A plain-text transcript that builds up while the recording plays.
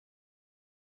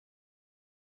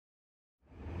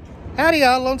Howdy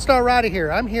y'all, Lone Star Rider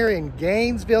here. I'm here in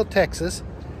Gainesville, Texas,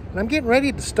 and I'm getting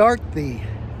ready to start the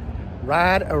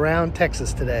ride around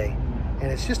Texas today.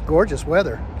 And it's just gorgeous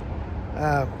weather.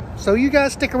 So you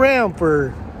guys stick around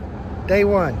for day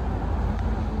one.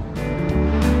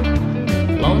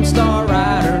 Lone Star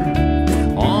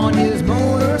Rider on his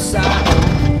motorcycle,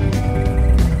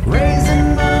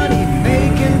 raising money,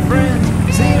 making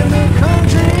friends, seeing the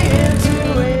country end to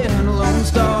end. Lone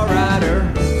Star Rider.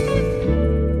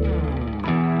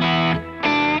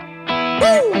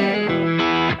 Woo!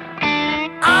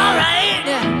 All right.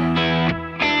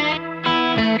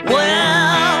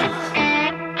 Well,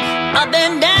 I've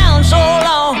been down so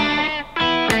long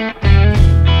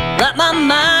that my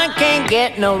mind can't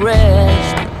get no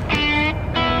rest.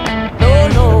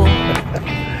 No.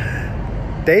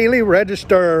 Daily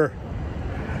Register.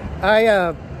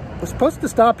 I was supposed to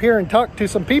stop here and talk to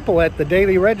some people at the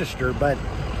Daily Register, but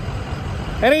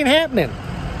that ain't happening.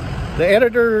 The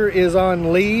editor is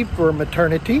on leave for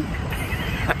maternity.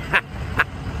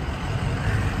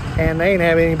 And they ain't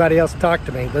having anybody else talk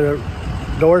to me. The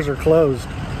doors are closed.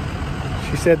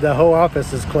 She said the whole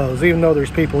office is closed, even though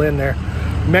there's people in there.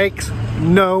 Makes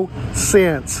no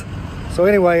sense. So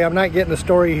anyway, I'm not getting a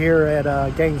story here at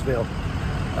Gainesville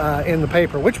in the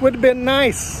paper, which would have been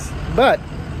nice. But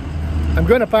I'm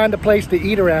going to find a place to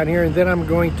eat around here, and then I'm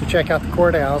going to check out the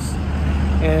courthouse.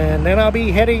 And then I'll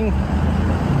be heading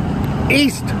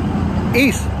east.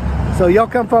 So y'all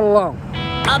come follow along.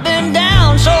 I've been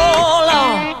down so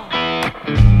long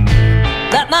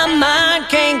that my mind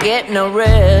can't get no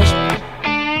rest.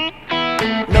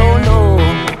 No.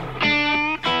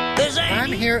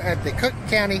 I'm here at the Cooke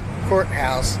County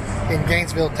Courthouse in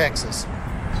Gainesville, Texas.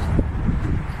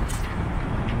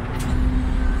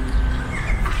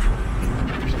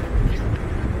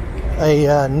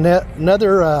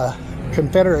 Another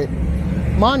Confederate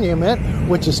monument,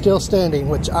 which is still standing,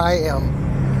 which I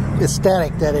am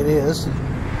ecstatic that it is,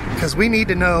 because we need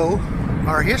to know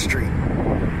our history.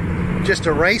 Just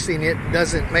erasing it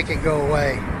doesn't make it go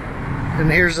away.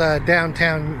 And here's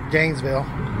downtown Gainesville.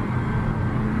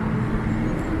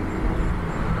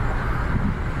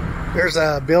 There's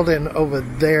a building over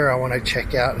there I want to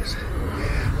check out,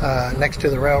 next to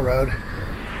the railroad.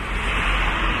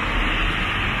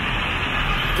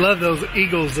 Love those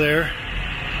eagles there,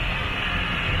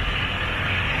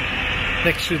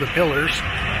 next to the pillars.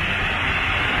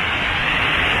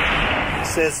 It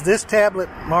says, this tablet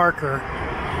marker,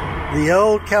 the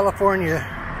old California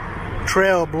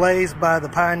trail blazed by the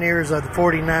pioneers of the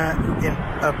 49,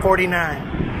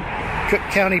 Cooke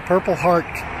County Purple Heart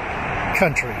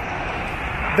Country.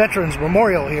 Veterans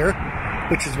Memorial here,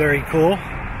 which is very cool.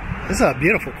 This is a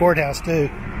beautiful courthouse too.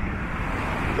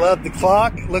 Love the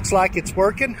clock. Looks like it's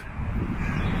working.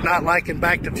 Not like in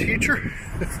Back to the Future.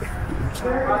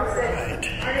 Right.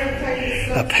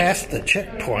 I passed the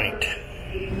checkpoint,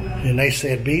 and they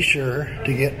said be sure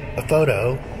to get a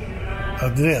photo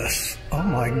of this. Oh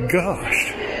my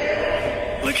gosh.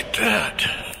 Look at that.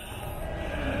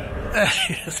 That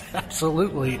is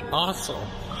absolutely awesome.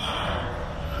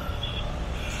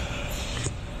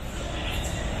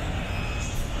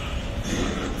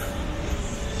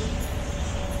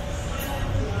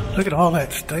 Look at all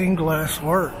that stained glass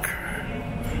work.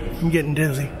 I'm getting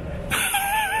dizzy.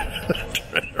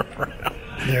 Turn around.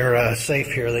 They're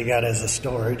safe here. They got as a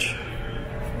storage.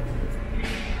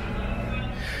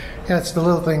 Yeah, it's the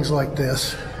little things like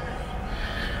this.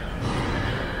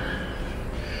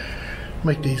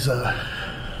 Make these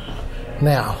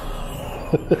now.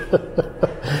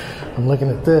 I'm looking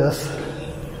at this.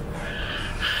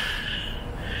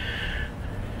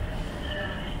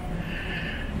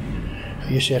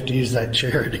 I guess you have to use that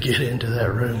chair to get into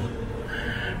that room.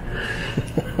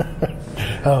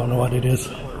 I don't know what it is.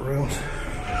 What rooms?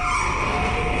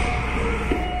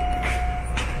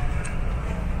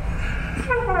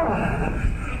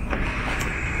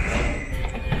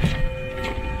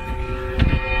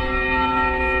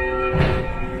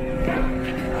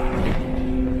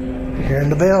 Hearing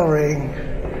the bell ring.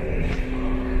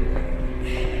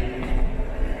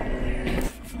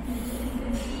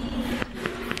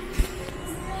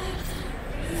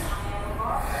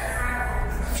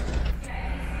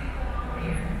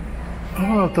 I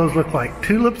don't know if those look like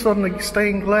tulips on the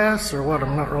stained glass or what,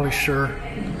 I'm not really sure.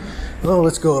 Oh,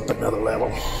 let's go up another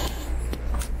level.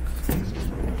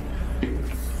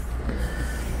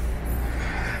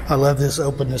 I love this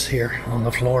openness here on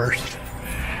the floors.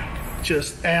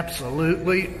 Just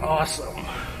absolutely awesome.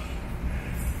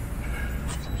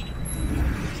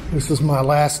 This is my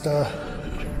last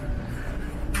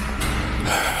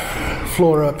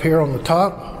floor up here on the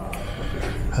top.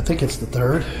 I think it's the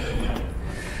third.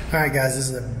 Alright guys, this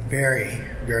is a very,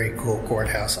 very cool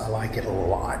courthouse. I like it a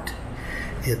lot.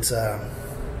 It's a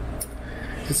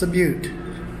beaut.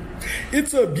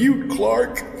 It's a beaut,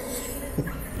 Clark.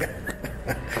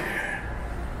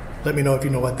 Let me know if you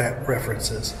know what that reference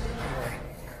is.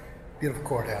 Beautiful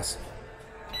courthouse.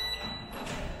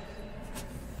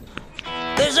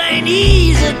 This ain't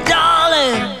easy,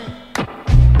 darling,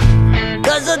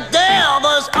 'cause the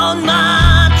devil's on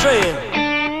my trail.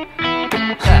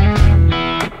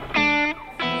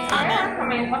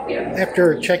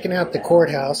 After checking out the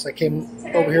courthouse, I came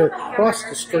over here across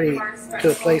the street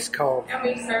to a place called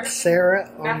Sarah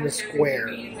on the Square,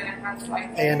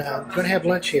 and I'm going to have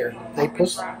lunch here.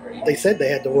 They said they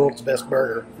had the world's best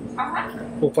burger.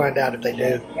 We'll find out if they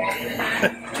do.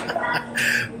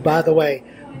 By the way,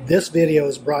 this video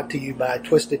is brought to you by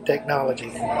Twisted Technology,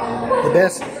 the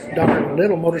best darn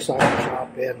little motorcycle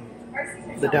shop in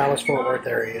the Dallas-Fort Worth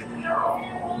area.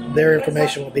 Their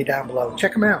information will be down below.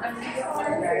 Check them out.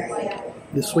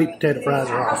 The sweet potato fries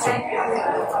are awesome.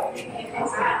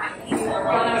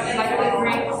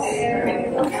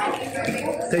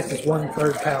 This is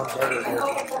 1/3 pound burger here.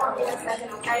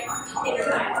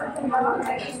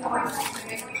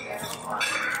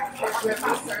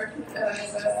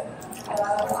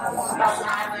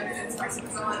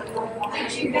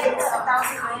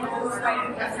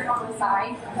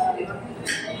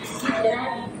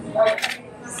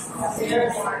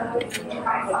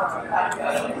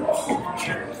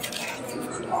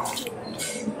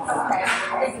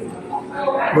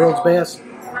 World's best?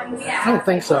 I don't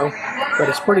think so, but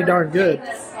it's pretty darn good.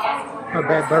 Not a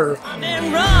bad burger. I've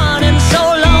been running so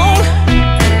long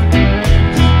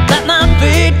that my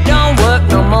feet don't work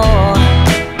no more.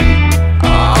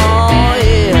 Oh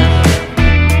yeah,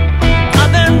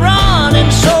 I've been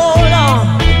running so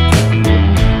long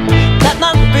that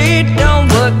my feet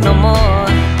don't work no more.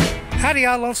 Howdy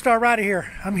y'all, Lone Star Rider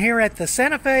here. I'm here at the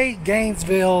Santa Fe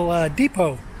Gainesville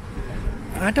depot.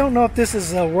 I don't know if this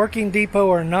is a working depot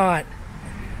or not.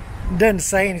 It doesn't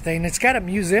say anything. It's got a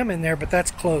museum in there, but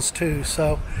that's closed too,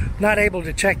 so not able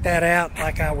to check that out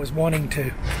like I was wanting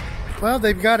to. Well,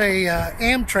 they've got a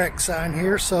Amtrak sign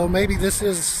here, so maybe this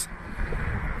is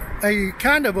a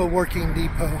kind of a working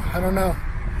depot. I don't know.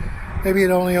 Maybe it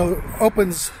only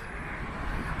opens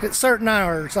at certain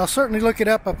hours. I'll certainly look it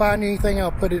up. If I find anything,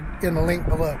 I'll put it in the link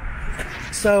below.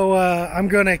 So I'm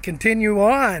going to continue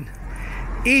on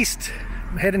east.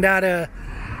 I'm heading out to,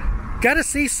 got to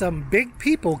see some big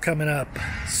people coming up.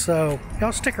 So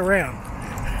y'all stick around.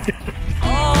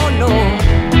 Oh no,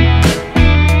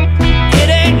 it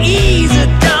ain't easy,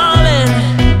 darling,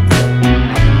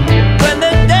 when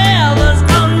the devil's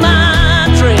on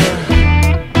my trail.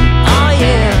 Oh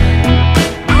yeah.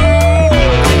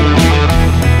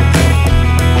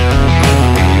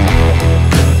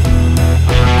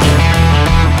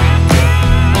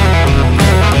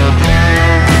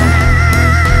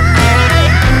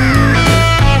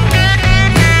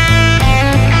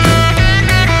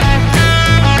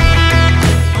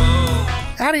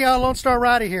 Howdy y'all, Lone Star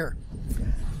Rider here.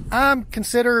 I'm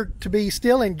considered to be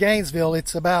still in Gainesville.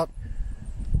 It's about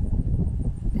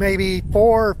maybe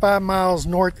 4 or 5 miles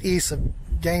northeast of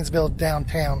Gainesville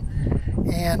downtown.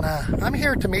 And I'm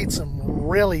here to meet some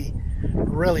really,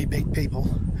 really big people.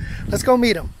 Let's go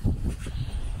meet them.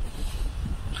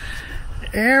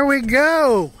 There we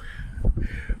go.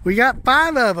 We got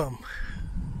 5 of them.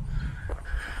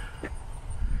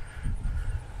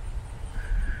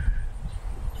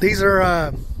 These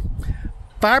are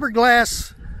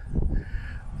fiberglass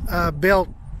built,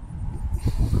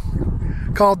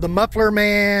 called the Muffler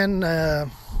Man,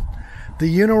 the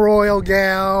Uniroyal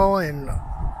Gal, and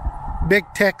Big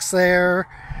Tex there.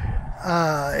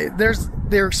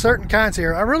 There are certain kinds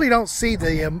here. I really don't see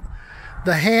the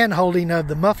hand holding of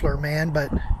the Muffler Man,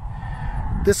 but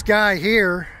this guy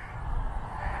here,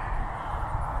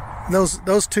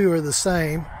 those two are the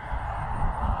same.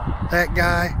 That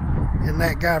guy and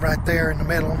that guy right there in the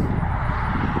middle.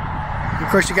 Of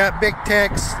course, you got Big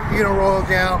Tex, Uniroyal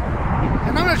Gal,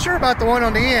 and I'm not sure about the one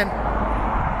on the end.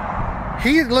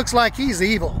 He looks like he's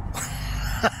evil.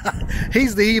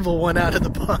 He's the evil one out of the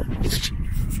bunch.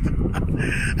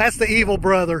 That's the evil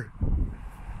brother.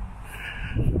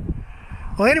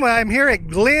 Well, anyway, I'm here at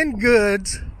Glenn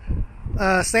Good's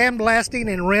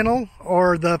sandblasting and rental,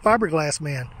 or the Fiberglass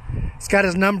Man. It's got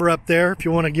his number up there if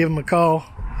you want to give him a call.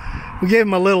 We gave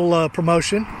him a little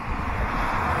promotion.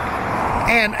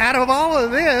 And out of all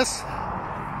of this,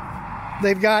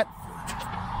 they've got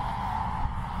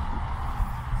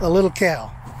a little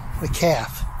cow, a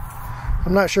calf.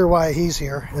 I'm not sure why he's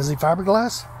here. Is he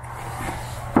fiberglass?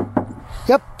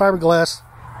 Yep, fiberglass.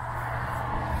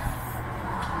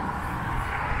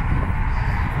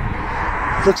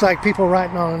 Looks like people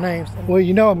writing on the names. Well,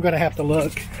 you know I'm going to have to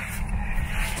look.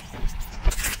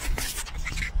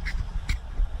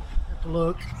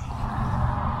 Look.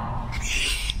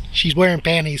 She's wearing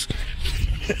panties.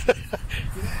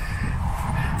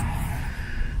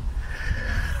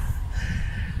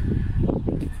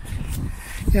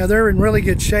 Yeah, they're in really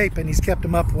good shape and he's kept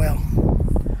them up well.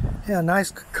 Yeah,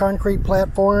 nice concrete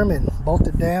platform and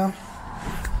bolted down.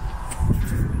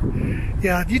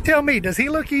 Yeah, you tell me, does he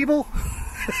look evil?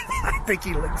 I think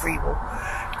he looks evil.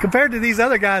 Compared to these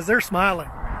other guys, they're smiling.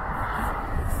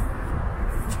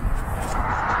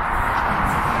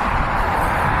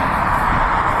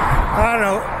 I don't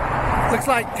know. Looks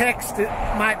like text it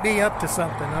might be up to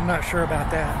something. I'm not sure about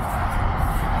that.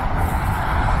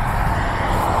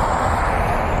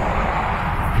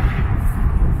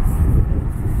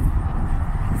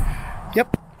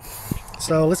 Yep.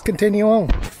 So let's continue on.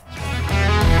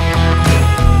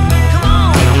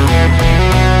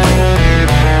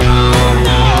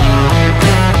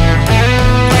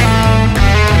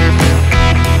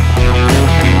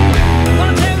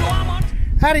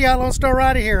 Howdy, y'all. Lone Star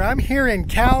Rider here. I'm here in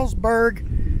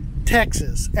Callisburg,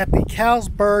 Texas at the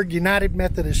Callisburg United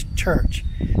Methodist Church.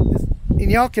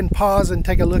 And y'all can pause and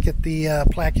take a look at the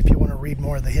plaque if you want to read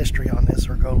more of the history on this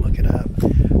or go look it up.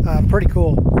 Pretty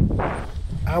cool.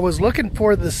 I was looking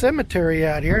for the cemetery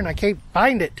out here and I can't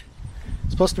find it.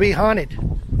 It's supposed to be haunted.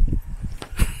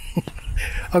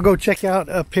 I'll go check out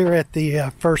up here at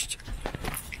the first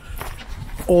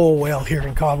oil well here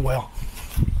in Caldwell.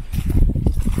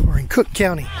 Or in Cooke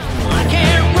County. I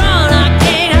can't run, I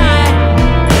can't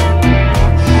hide,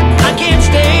 I can't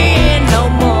stay in no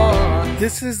more.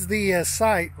 This is the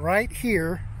site right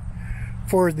here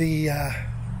for the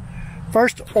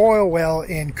first oil well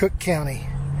in Cooke County.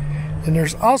 And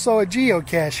there's also a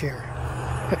geocache here.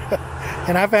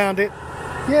 And I found it.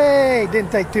 Yay!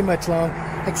 Didn't take too much long.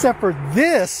 Except for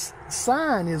this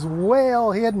sign is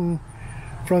well hidden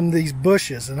from these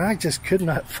bushes. And I just could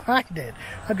not find it.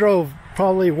 I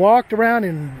probably walked around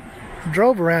and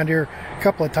drove around here a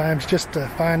couple of times just to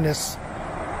find this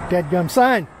deadgum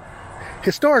sign.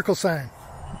 Historical sign.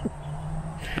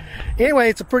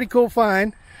 Anyway, it's a pretty cool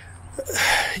find.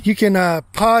 You can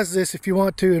pause this if you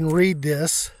want to and read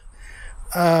this.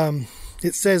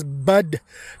 It says Bud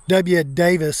W.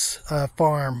 Davis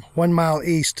Farm, 1 mile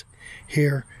east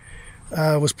here,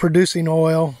 was producing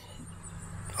oil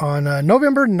on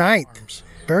November 9th.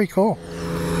 Very cool.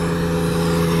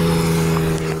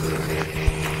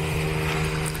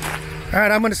 All right,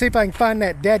 I'm going to see if I can find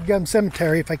that dadgum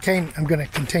cemetery. If I can, I'm going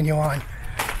to continue on.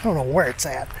 I don't know where it's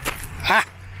at. Ah!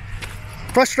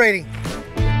 Frustrating.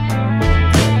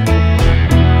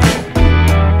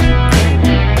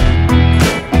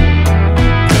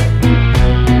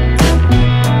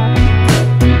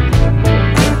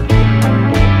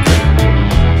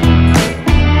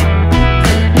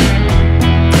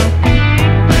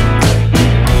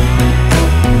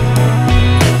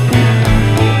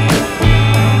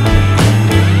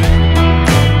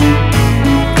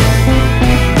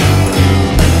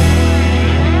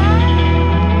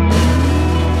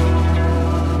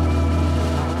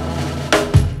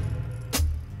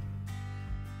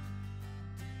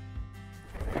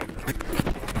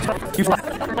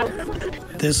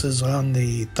 This is on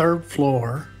the 3rd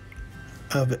floor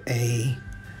of a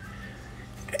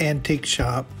antique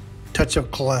shop, Touch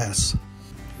of Class.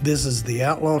 This is the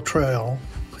Outlaw Trail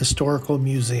Historical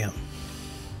Museum.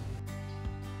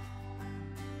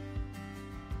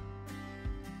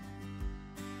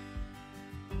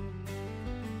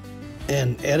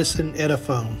 And Edison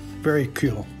Ediphone, very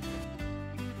cool.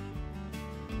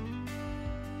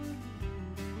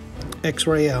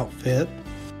 X-ray outfit.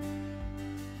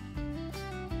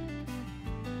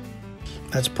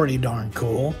 That's pretty darn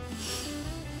cool.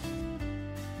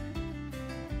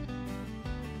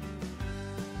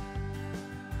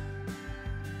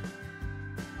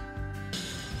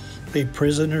 A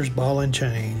prisoner's ball and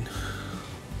chain.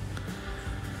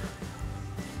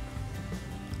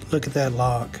 Look at that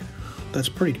lock. That's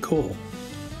pretty cool.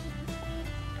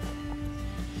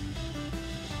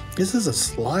 This is a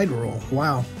slide rule.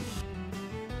 Wow.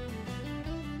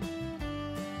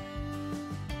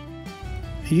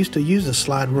 I used to use a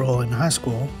slide rule in high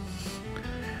school.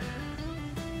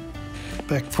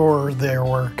 Back before there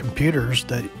were computers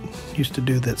that used to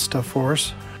do that stuff for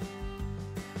us.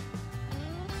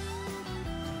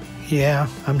 Yeah,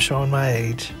 I'm showing my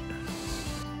age.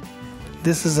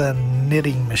 This is a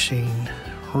knitting machine.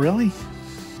 Really?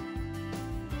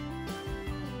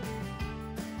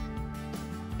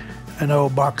 An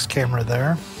old box camera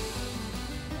there.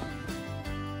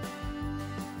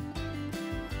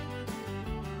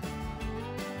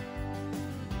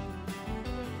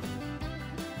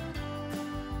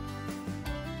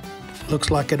 Looks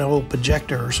like an old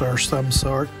projector or some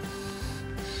sort.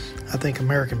 I think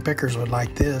American Pickers would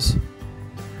like this.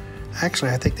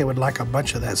 Actually, I think they would like a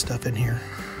bunch of that stuff in here.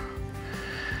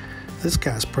 This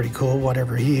guy's pretty cool,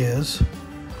 whatever he is.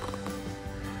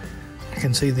 You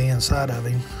can see the inside of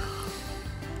him.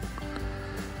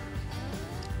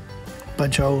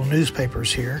 Bunch of old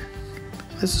newspapers here.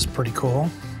 This is pretty cool.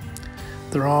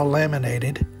 They're all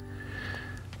laminated.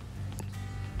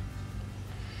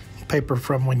 Paper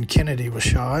from when Kennedy was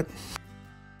shot.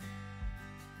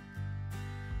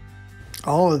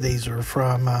 All of these are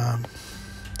from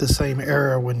the same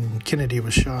era when Kennedy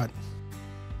was shot.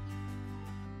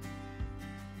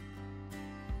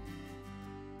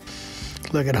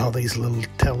 Look at all these little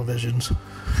televisions.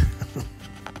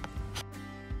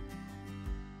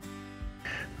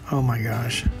 Oh my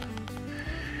gosh.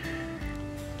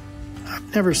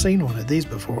 I've never seen one of these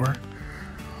before.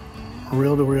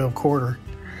 Reel-to-reel quarter.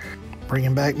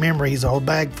 Bringing back memories, old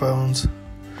bag phones.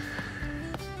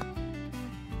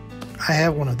 I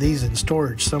have one of these in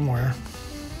storage somewhere.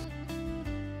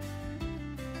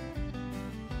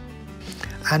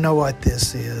 I know what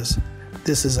this is.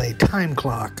 This is a time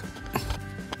clock.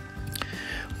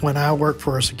 When I worked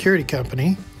for a security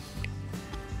company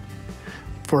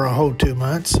for a whole 2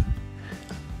 months,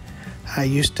 I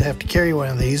used to have to carry one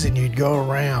of these, and you'd go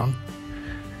around.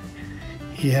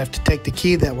 You have to take the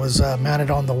key that was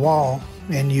mounted on the wall,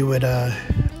 and you would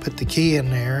put the key in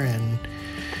there, and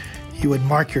you would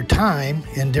mark your time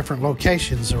in different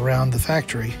locations around the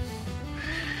factory.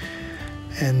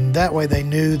 And that way they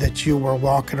knew that you were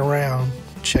walking around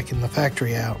checking the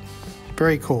factory out.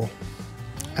 Very cool.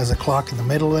 Has a clock in the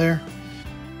middle there.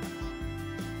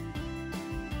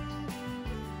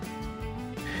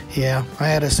 Yeah, I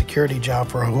had a security job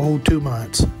for a whole 2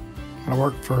 months. I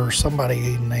worked for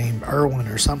somebody named Irwin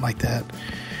or something like that.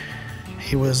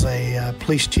 He was a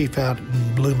police chief out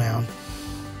in Blue Mound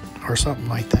or something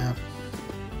like that.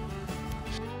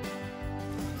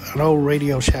 An old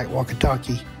Radio Shack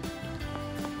walkie-talkie.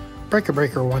 Breaker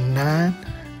 19.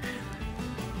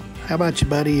 How about you,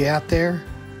 buddy? You out there?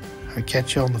 I'll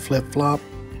catch you on the flip-flop.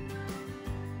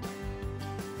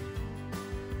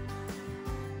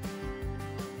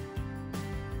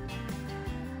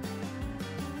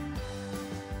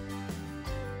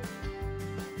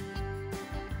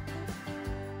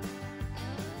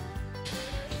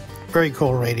 Very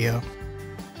cool radio.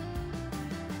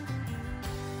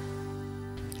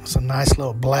 It's a nice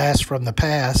little blast from the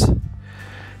past.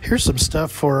 Here's some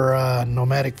stuff for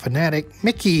Nomadic Fanatic.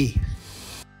 Mickey!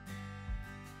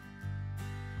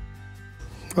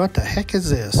 What the heck is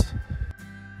this?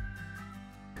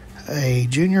 A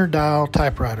junior dial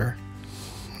typewriter.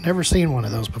 Never seen one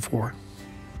of those before.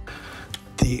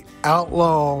 The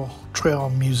Outlaw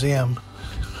Trails Museum,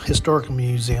 Historical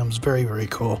Museum, is very, very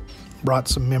cool. Brought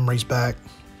some memories back.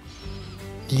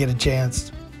 You get a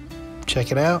chance,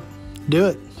 check it out. Do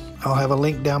it. I'll have a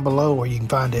link down below where you can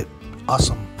find it.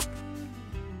 Awesome.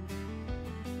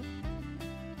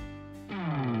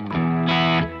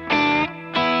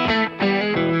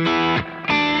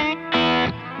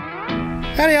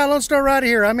 Howdy, y'all. Lone Star Rider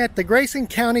here. I'm at the Grayson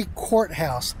County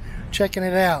Courthouse, checking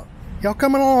it out. Y'all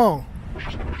coming along?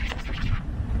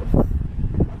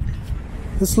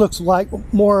 This looks like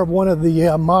more of one of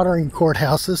the modern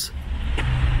courthouses.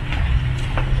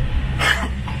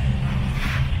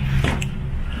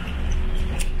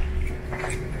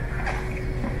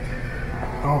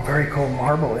 Oh, very cool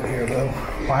marble in here, though.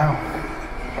 Wow.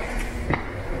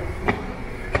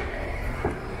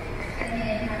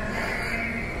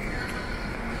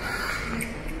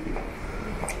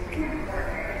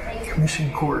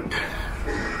 Commission Court.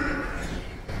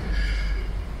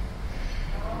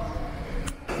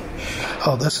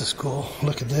 Oh, this is cool.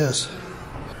 Look at this.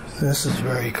 This is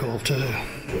very cool, too.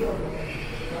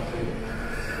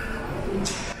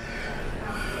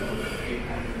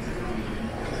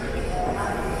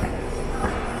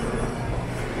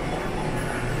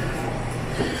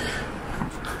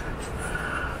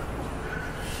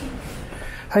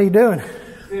 How you doing?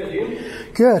 Good, you?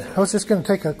 Good. I was just going to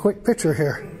take a quick picture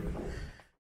here.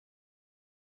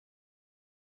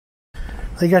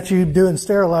 They got you doing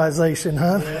sterilization,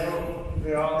 huh?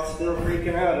 They're all still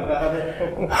freaking out about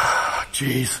it.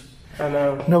 Jeez. I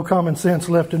know. No common sense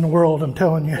left in the world, I'm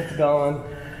telling you. It's gone.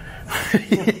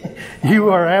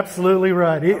 You are absolutely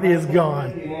right. It is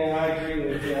gone. Man, I agree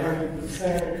with you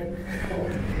 100%.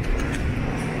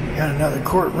 Got another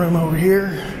courtroom over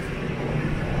here.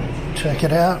 Check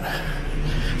it out.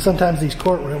 Sometimes these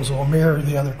courtrooms will mirror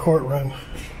the other courtroom,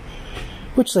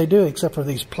 which they do, except for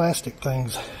these plastic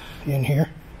things in here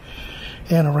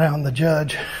and around the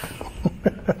judge.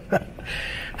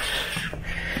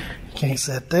 Can't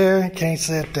sit there, can't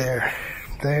sit there.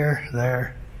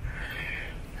 There.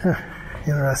 Huh,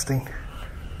 interesting.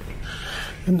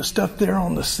 And the stuff there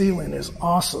on the ceiling is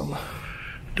awesome.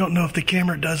 Don't know if the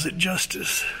camera does it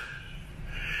justice.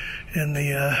 And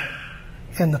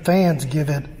the fans give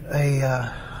it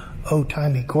a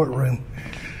old-timey courtroom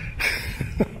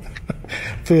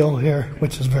feel here,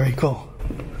 which is very cool.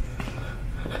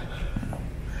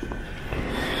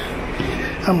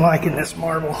 I'm liking this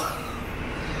marble.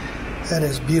 That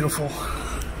is beautiful.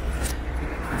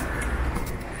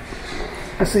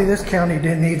 You see, this county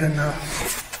didn't even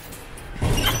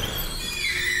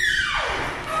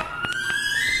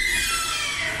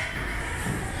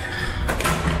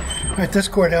right, this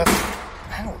courthouse.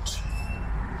 Ouch.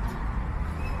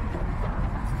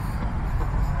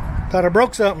 Thought I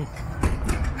broke something.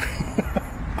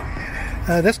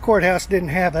 This courthouse didn't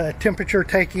have a temperature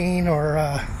taking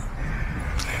or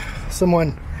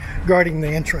someone guarding the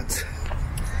entrance.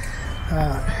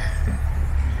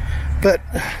 But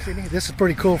this is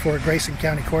pretty cool for a Grayson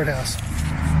County Courthouse.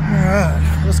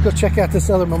 Alright, let's go check out this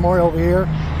other memorial over here.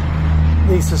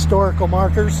 These historical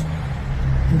markers.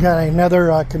 We got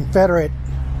another Confederate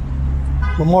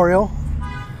memorial.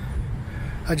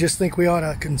 I just think we ought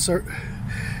to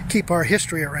keep our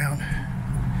history around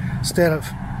instead of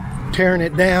tearing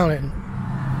it down and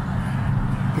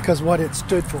because what it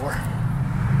stood for.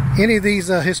 Any of these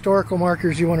historical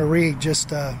markers you want to read,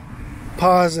 just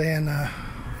pause and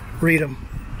read them.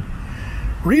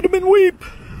 Read them and weep.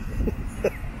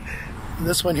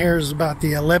 This one here is about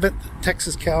the 11th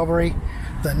Texas Cavalry,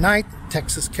 the 9th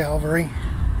Texas Cavalry,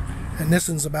 and this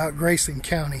one's about Grayson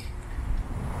County.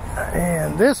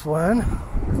 And this one,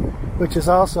 which is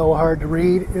also hard to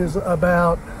read, is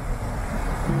about...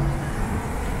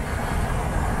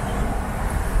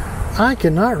 I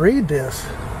cannot read this.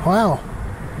 Wow.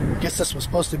 I guess this was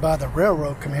supposed to be by the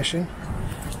Railroad Commission.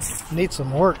 Needs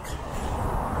some work.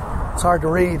 It's hard to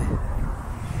read.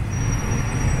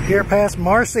 Here past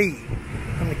Marcy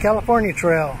on the California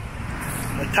Trail.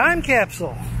 A time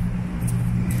capsule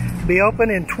to be open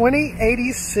in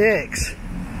 2086.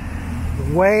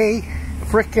 Way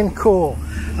freaking cool.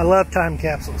 I love time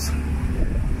capsules.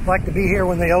 I'd like to be here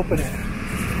when they open it.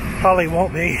 Probably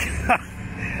won't be.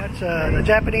 The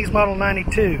Japanese Model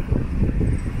 92.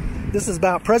 This is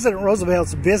about President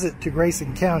Roosevelt's visit to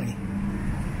Grayson County.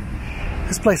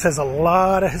 This place has a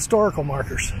lot of historical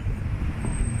markers.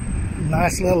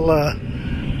 Nice little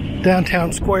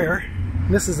downtown square.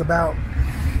 This is about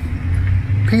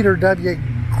Peter W.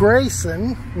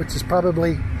 Grayson, which is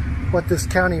probably what this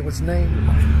county was named.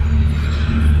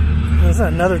 Is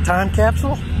that another time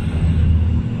capsule?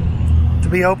 To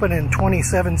be open in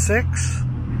 2076,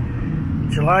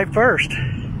 July 1st.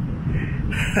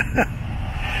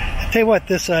 I tell you what,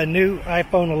 this new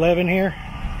iPhone 11 here,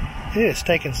 it is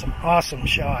taking some awesome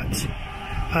shots.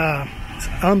 It's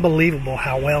unbelievable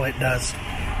how well it does.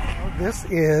 This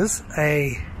is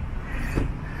a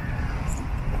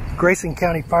Grayson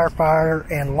County firefighter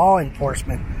and law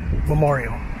enforcement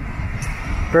memorial.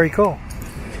 Very cool.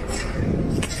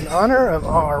 In honor of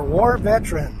our war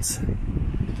veterans.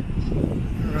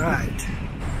 Right.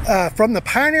 From the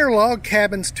pioneer log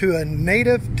cabins to a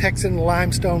native Texan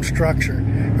limestone structure,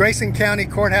 Grayson County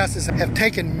courthouses have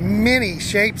taken many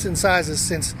shapes and sizes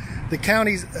since the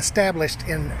county's established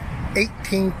in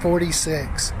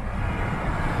 1846.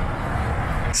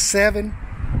 7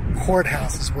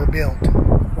 courthouses were built.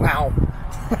 Wow.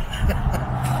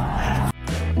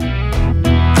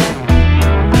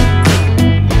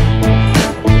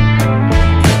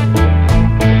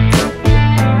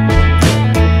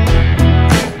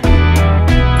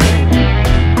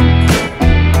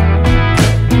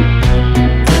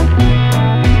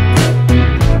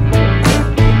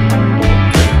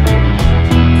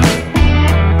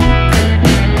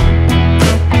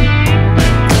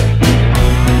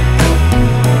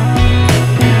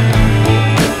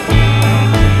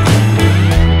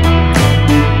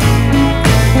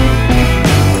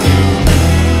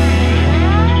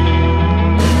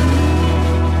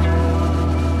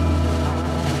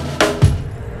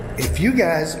 If you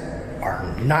guys are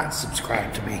not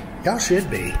subscribed to me, y'all should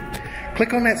be.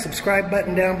 Click on that subscribe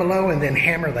button down below and then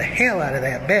hammer the hell out of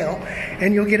that bell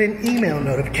and you'll get an email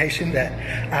notification that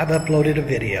I've uploaded a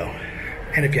video.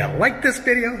 And if you like this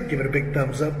video, give it a big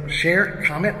thumbs up, share,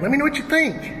 comment, let me know what you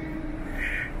think.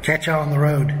 Catch y'all on the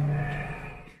road.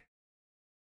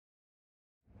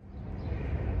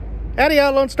 Howdy,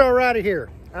 y'all, Lone Star Rider here.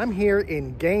 I'm here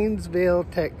in Gainesville,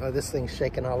 Texas. Oh, this thing's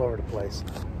shaking all over the place.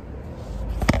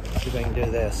 See if I can do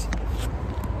this.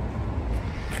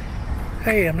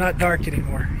 Hey, I'm not dark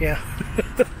anymore. Yeah.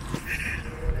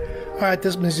 Alright,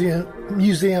 this museum.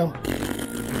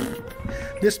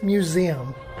 This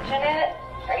museum. Jeanette,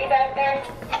 are you back there?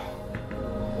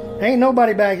 Ain't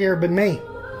nobody back here but me.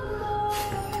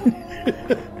 Would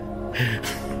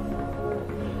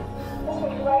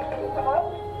you like me to come up?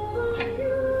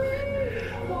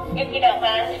 If you don't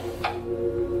mind.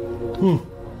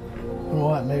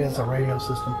 What? Maybe that's a radio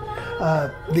system.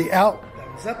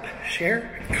 Thumbs up,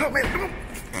 share, comment.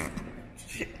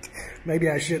 Shit.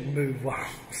 Maybe I shouldn't move while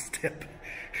I'm step.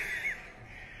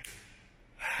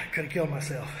 I could have killed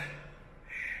myself.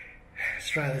 Let's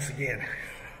try this again.